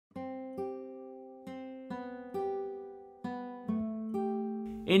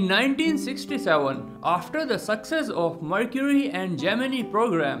In 1967, after the success of Mercury and Gemini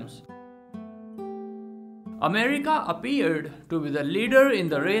programs, America appeared to be the leader in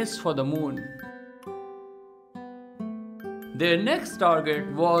the race for the moon. Their next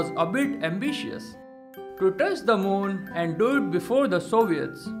target was a bit ambitious: to touch the moon and do it before the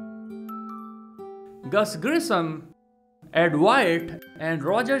Soviets. Gus Grissom, Ed White, and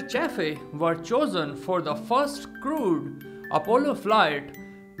Roger Chaffee were chosen for the first crewed Apollo flight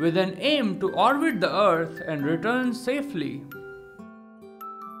with an aim to orbit the Earth and return safely.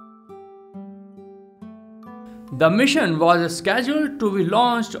 The mission was scheduled to be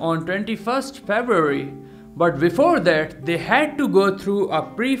launched on 21st February, but before that they had to go through a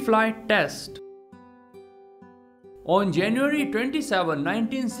pre-flight test. On January 27,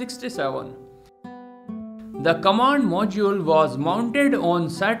 1967, the command module was mounted on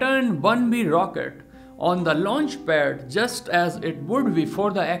Saturn 1B rocket on the launch pad just as it would be for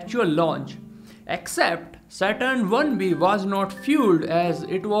the actual launch, except Saturn 1B was not fueled as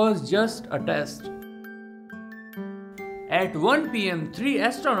it was just a test. At 1 p.m., 3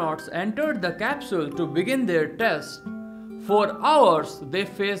 astronauts entered the capsule to begin their test. For hours, they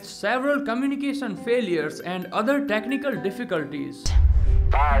faced several communication failures and other technical difficulties.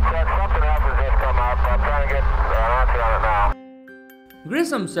 Alright, Chuck, something else has just come up. I'm trying to get an answer on it now.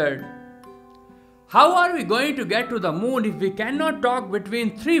 Grissom said, "How are we going to get to the moon if we cannot talk between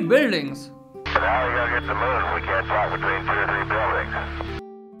 3 buildings?" But how are we going to get to the moon if we can't talk between 2 or 3 buildings?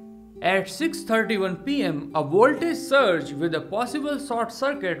 At 6:31 p.m., a voltage surge with a possible short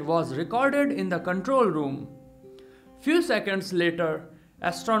circuit was recorded in the control room. Few seconds later,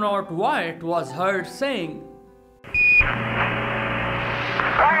 astronaut White was heard saying, "Hey!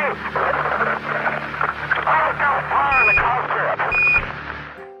 Oh, no fire in the cockpit!"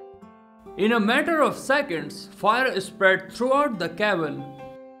 In a matter of seconds, fire spread throughout the cabin.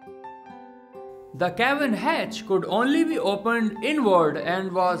 The cabin hatch could only be opened inward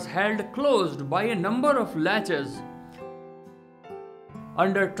and was held closed by a number of latches.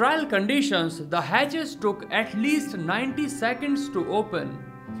 Under trial conditions, the hatches took at least 90 seconds to open,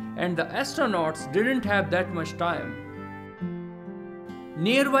 and the astronauts didn't have that much time.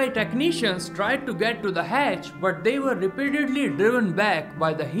 Nearby technicians tried to get to the hatch, but they were repeatedly driven back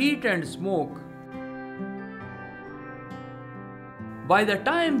by the heat and smoke. By the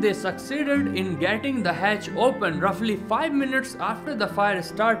time they succeeded in getting the hatch open roughly 5 minutes after the fire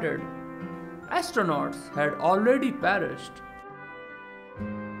started, astronauts had already perished.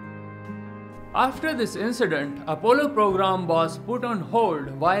 After this incident, Apollo program was put on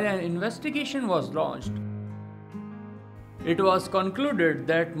hold while an investigation was launched. It was concluded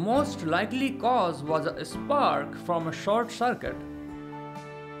that most likely cause was a spark from a short circuit.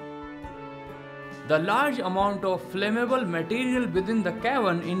 The large amount of flammable material within the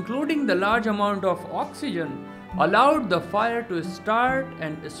cabin, including the large amount of oxygen, allowed the fire to start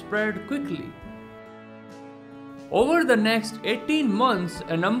and spread quickly. Over the next 18 months,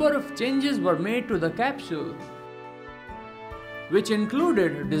 a number of changes were made to the capsule, which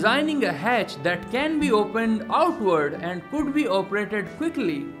included designing a hatch that can be opened outward and could be operated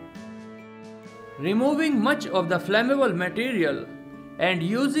quickly, removing much of the flammable material, and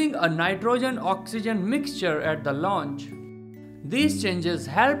using a nitrogen-oxygen mixture at the launch. These changes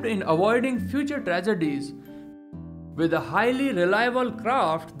helped in avoiding future tragedies with a highly reliable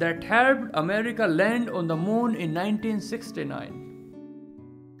craft that helped America land on the moon in 1969.